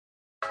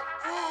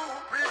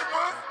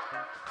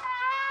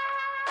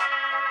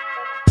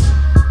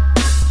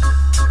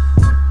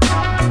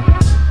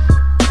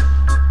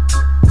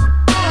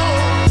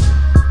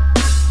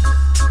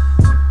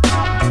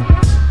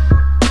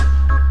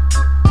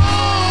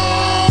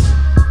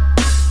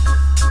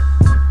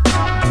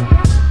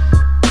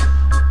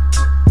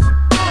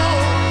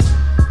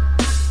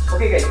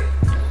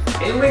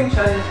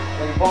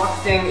In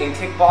boxing, in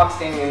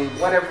kickboxing, in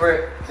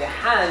whatever, the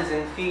hands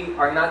and feet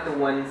are not the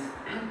ones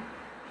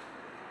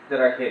that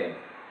are hitting.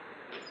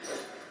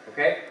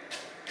 Okay?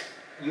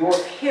 Your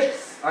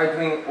hips are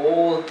doing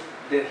all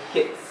the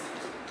hits.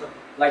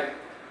 Like,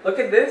 look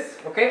at this,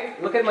 okay?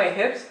 Look at my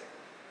hips.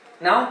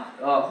 Now,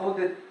 hold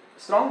it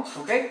strong,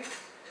 okay?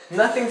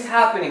 Nothing's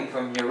happening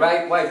from here,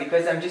 right? Why?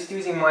 Because I'm just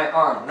using my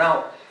arm.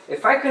 Now,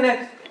 if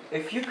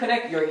you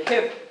connect your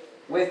hip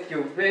with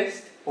your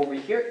wrist over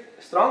here,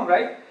 strong,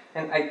 right?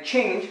 And I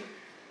change,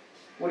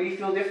 what do you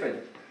feel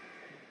different?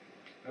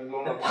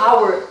 The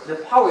power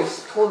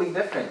is totally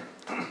different,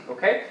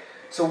 okay?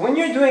 So when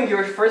you're doing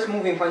your first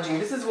moving punching,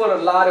 this is what a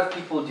lot of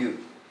people do.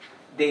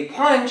 They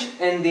punch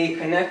and they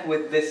connect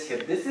with this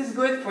hip. This is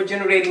good for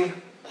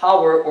generating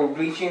power or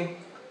reaching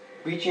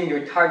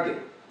your target,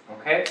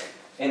 okay?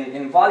 And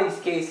in Vali's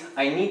case,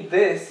 I need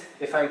this,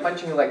 if I'm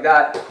punching like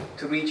that,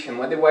 to reach him.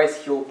 Otherwise,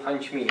 he'll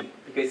punch me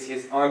because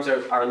his arms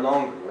are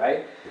longer,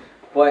 right?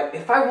 But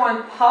if I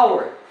want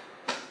power,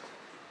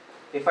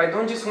 if I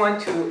don't just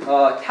want to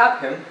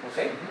tap him,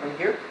 okay, from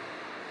here,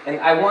 and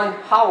I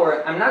want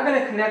power, I'm not going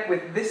to connect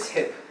with this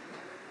hip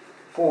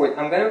forward.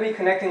 I'm going to be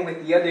connecting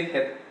with the other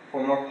hip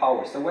for more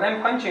power. So when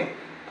I'm punching,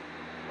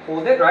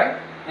 hold it, right?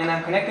 And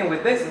I'm connecting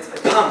with this, it's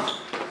like, bam.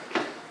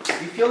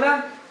 You feel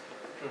that?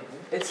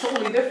 It's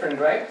totally different,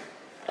 right?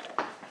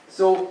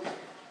 So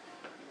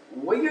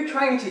what you're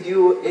trying to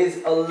do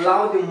is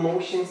allow the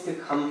motions to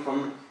come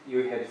from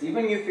your hips.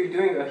 Even if you're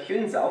doing a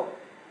Chun,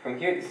 from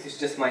here, this is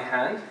just my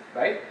hand,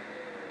 right?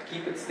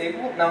 Keep it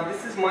stable. Now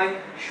this is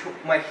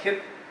my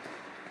hip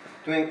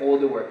doing all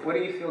the work. What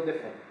do you feel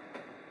different?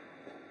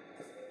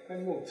 I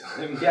moved.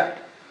 Yeah.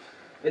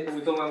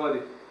 With all my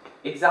body.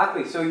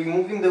 Exactly. So you're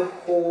moving the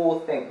whole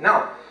thing.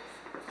 Now,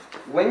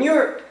 when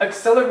you're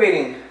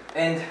accelerating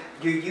and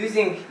you're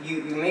using,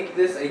 you make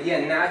this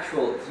idea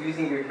natural, it's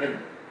using your hip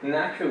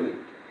naturally,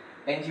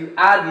 and you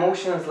add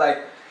motions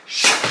like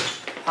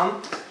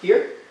pump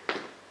here,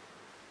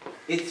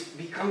 it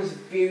becomes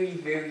very,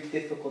 very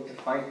difficult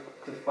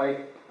to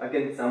fight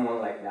against someone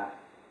like that,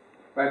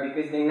 right?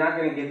 Because they're not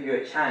going to give you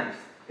a chance.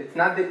 It's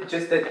not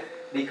just that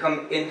they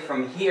come in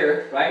from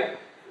here, right?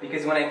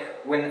 Because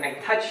when I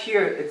touch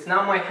here, it's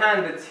not my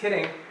hand that's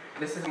hitting.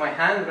 This is my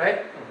hand,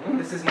 right?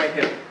 This is my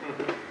hip.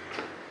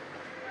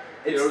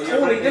 It's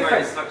totally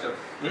different.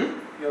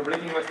 You're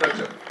breaking my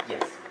structure.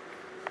 Yes.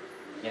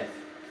 Yes.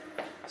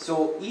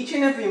 So each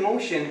and every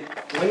motion,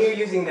 when you're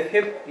using the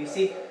hip, you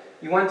see,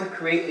 you want to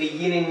create a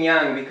yin and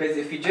yang, because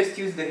if you just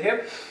use the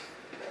hip,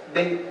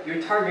 then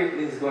your target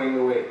is going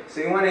away.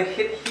 So you want to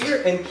hit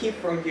here and keep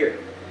from here.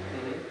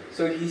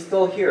 So he's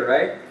still here,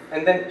 right?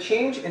 And then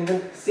change and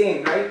then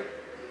same, right?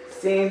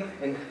 Same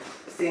and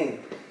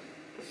same.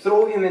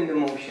 Throw him in the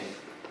motion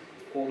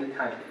all the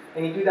time.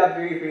 And you do that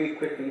very, very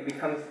quickly. It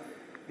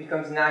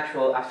becomes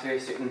natural after a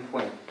certain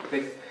point.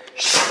 Because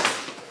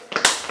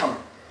come.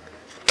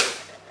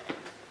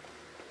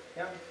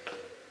 Yeah.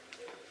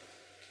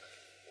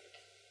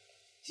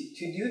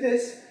 To do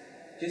this,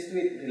 just do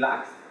it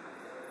relaxed.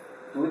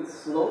 Do it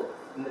slow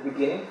in the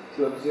beginning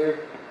to observe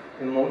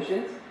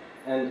emotions,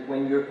 and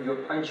when you're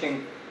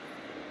punching,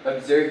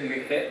 observe your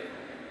hip,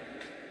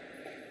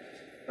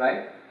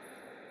 right?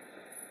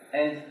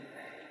 And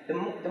the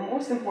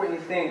most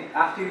important thing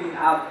after you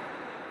have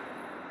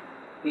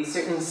a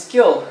certain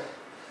skill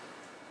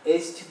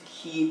is to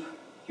keep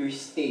your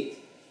state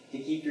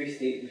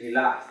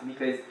relaxed,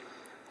 because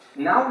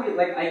now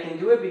I can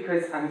do it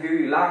because I'm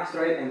very relaxed,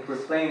 right? And we're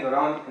playing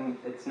around and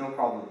it's no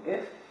problem.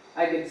 If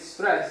I get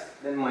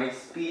stressed, then my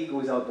speed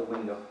goes out the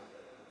window.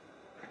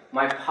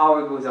 My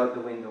power goes out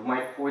the window.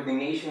 My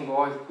coordination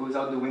goes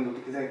out the window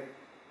because I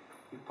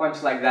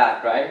punch like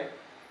that, right?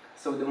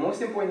 So the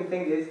most important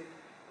thing is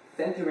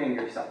centering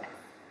yourself.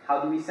 How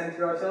do we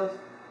center ourselves?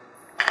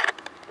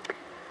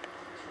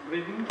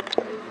 Breathing.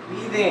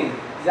 Breathing,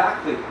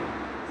 exactly.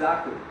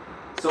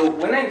 So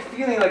when I'm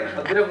feeling like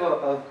a bit of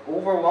a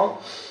overwhelm,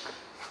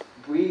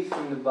 breathe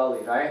from the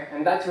belly, right?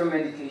 And that's where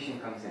meditation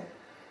comes in.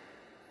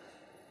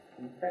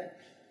 Okay,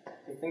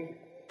 thank you.